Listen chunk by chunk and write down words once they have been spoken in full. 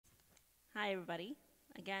Hi, everybody.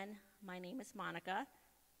 Again, my name is Monica,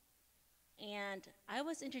 and I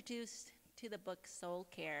was introduced to the book Soul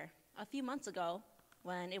Care a few months ago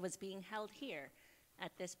when it was being held here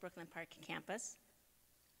at this Brooklyn Park campus.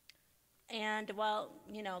 And well,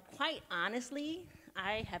 quite honestly,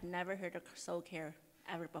 I have never heard of Soul Care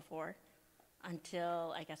ever before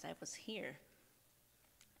until I guess I was here.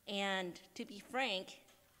 And to be frank,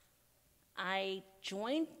 I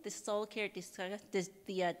joined the Soul Care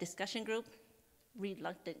discussion group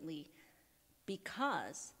reluctantly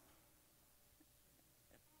because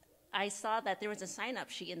I saw that there was a sign-up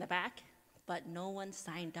sheet in the back, but no one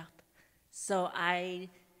signed up. So I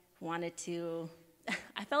wanted to,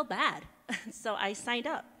 I felt bad, so I signed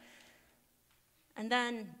up. And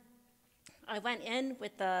then I went in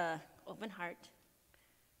with an open heart,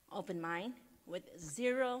 open mind, with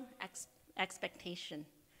zero expectation.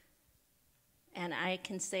 And I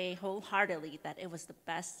can say wholeheartedly that it was the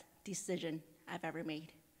best decision I've ever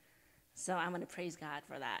made. So I'm going to praise God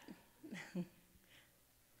for that.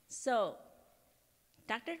 So,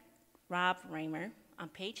 Dr. Rob Reimer, on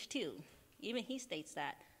page 2, even he states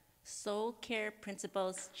that soul care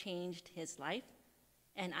principles changed his life,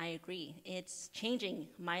 and I agree. It's changing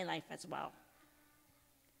my life as well.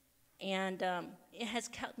 And it has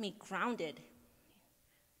kept me grounded,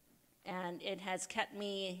 and it has kept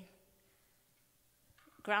me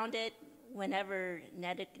grounded whenever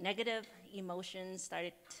negative emotions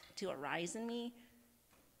started to arise in me.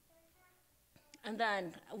 And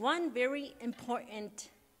then one very important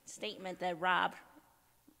statement that Rob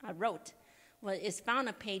wrote is found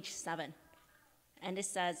on page 7. And it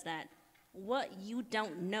says that what you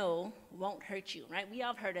don't know won't hurt you, right? We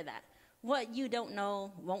all have heard of that. What you don't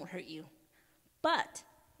know won't hurt you. But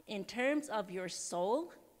in terms of your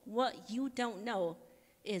soul, what you don't know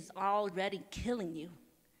is already killing you.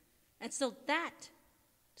 And so that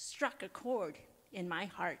struck a chord in my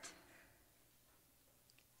heart.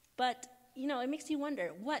 But, it makes you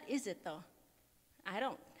wonder, what is it though? I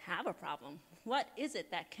don't have a problem. What is it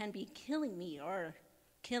that can be killing me or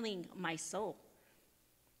killing my soul?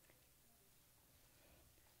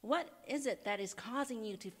 What is it that is causing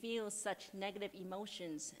you to feel such negative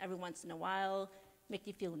emotions every once in a while, make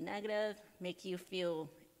you feel negative, make you feel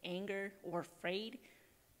anger or afraid?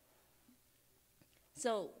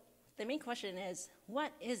 So the main question is,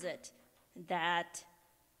 what is it that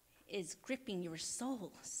is gripping your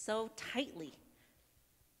soul so tightly?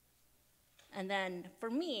 And then for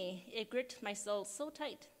me, it gripped my soul so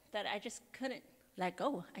tight that I just couldn't let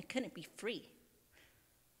go. I couldn't be free.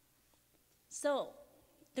 So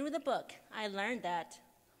through the book, I learned that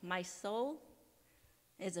my soul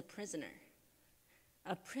is a prisoner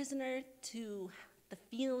to the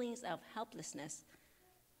feelings of helplessness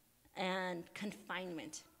and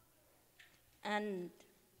confinement. And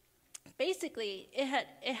basically, it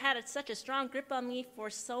had such a strong grip on me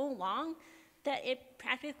for so long that it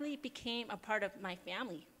practically became a part of my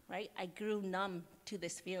family, right? I grew numb to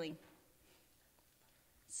this feeling.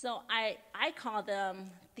 So I call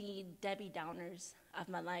them the Debbie Downers of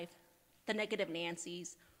my life, the negative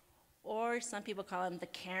Nancys, or some people call them the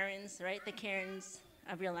Karens, right? The Karens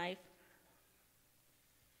of your life.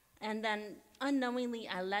 And then unknowingly,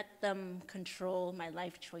 I let them control my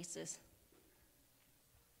life choices.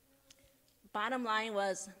 Bottom line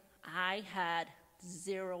was, I had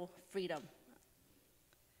zero freedom.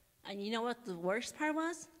 And you know what the worst part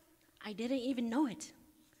was? I didn't even know it.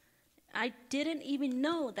 I didn't even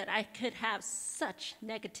know that I could have such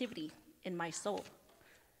negativity in my soul.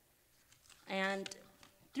 And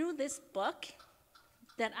through this book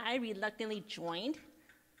that I reluctantly joined,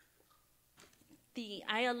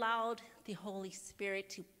 I allowed the Holy Spirit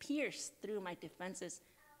to pierce through my defenses,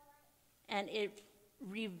 and it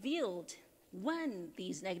revealed when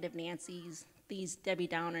these negative Nancys, these Debbie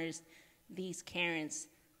Downers, these Karens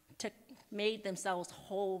made themselves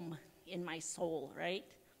home in my soul, right?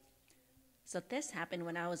 So this happened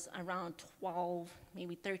when I was around 12,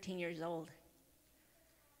 maybe 13 years old.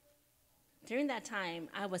 During that time,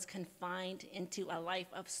 I was confined into a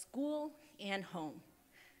life of school and home.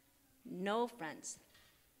 No friends,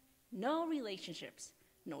 no relationships,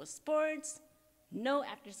 no sports, no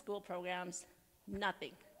after-school programs,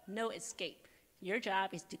 nothing. No escape. Your job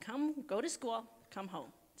is to go to school, come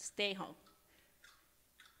home, stay home.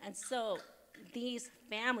 And so these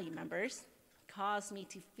family members caused me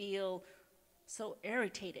to feel so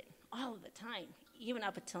irritated all of the time, even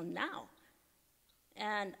up until now.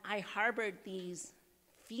 And I harbored these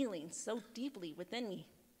feelings so deeply within me.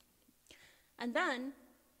 And then,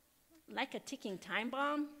 like a ticking time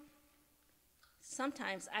bomb,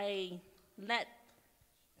 sometimes I let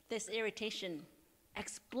this irritation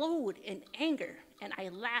explode in anger, and I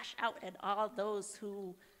lash out at all those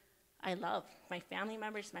who I love, my family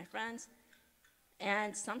members, my friends,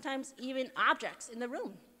 and sometimes even objects in the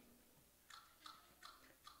room.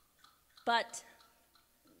 But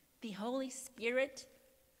the Holy Spirit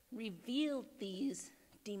revealed these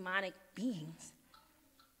demonic beings.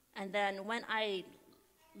 And then when I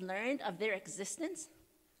learned of their existence,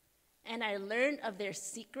 and I learned of their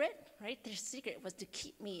secret, right? Their secret was to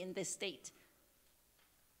keep me in this state.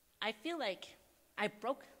 I feel like I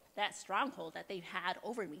broke that stronghold that they've had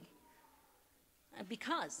over me.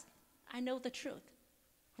 Because I know the truth.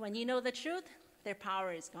 When you know the truth, their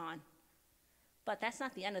power is gone. But that's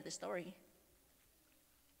not the end of the story.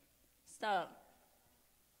 So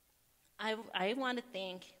I want to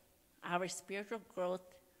thank our spiritual growth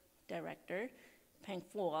director, Peng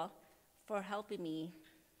Fu, for helping me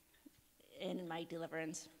in my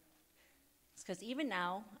deliverance. Because even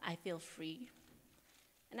now, I feel free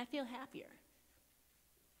and I feel happier.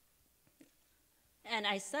 And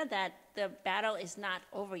I said that the battle is not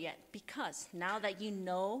over yet because now that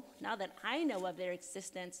I know of their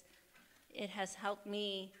existence, it has helped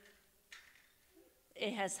me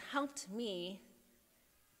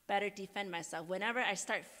better defend myself. Whenever I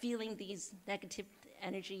start feeling these negative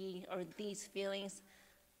energy or these feelings,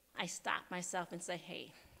 I stop myself and say,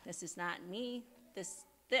 hey, this is not me. This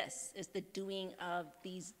is the doing of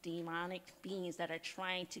these demonic beings that are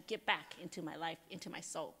trying to get back into my life, into my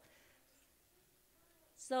soul.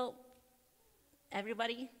 So,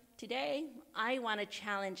 everybody, today I want to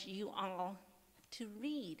challenge you all to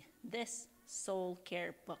read this soul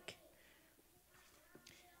care book.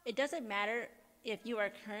 It doesn't matter if you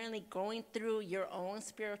are currently going through your own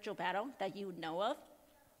spiritual battle that you know of,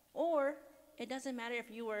 or it doesn't matter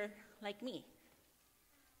if you were like me.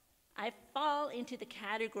 I fall into the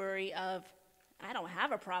category of, I don't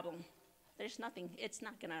have a problem. There's nothing, it's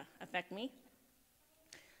not going to affect me.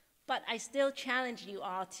 But I still challenge you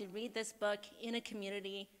all to read this book in a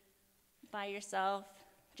community by yourself.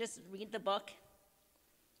 Just read the book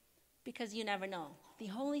because you never know. The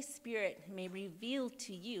Holy Spirit may reveal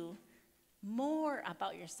to you more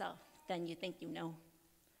about yourself than you think you know.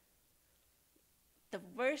 The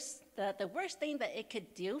worst thing that it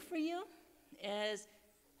could do for you is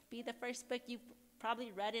be the first book you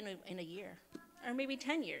probably read in a year or maybe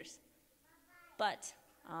 10 years. But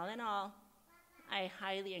all in all, I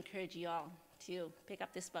highly encourage you all to pick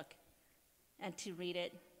up this book and to read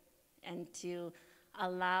it and to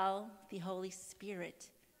allow the Holy Spirit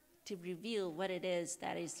to reveal what it is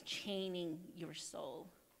that is chaining your soul.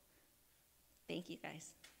 Thank you,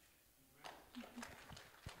 guys.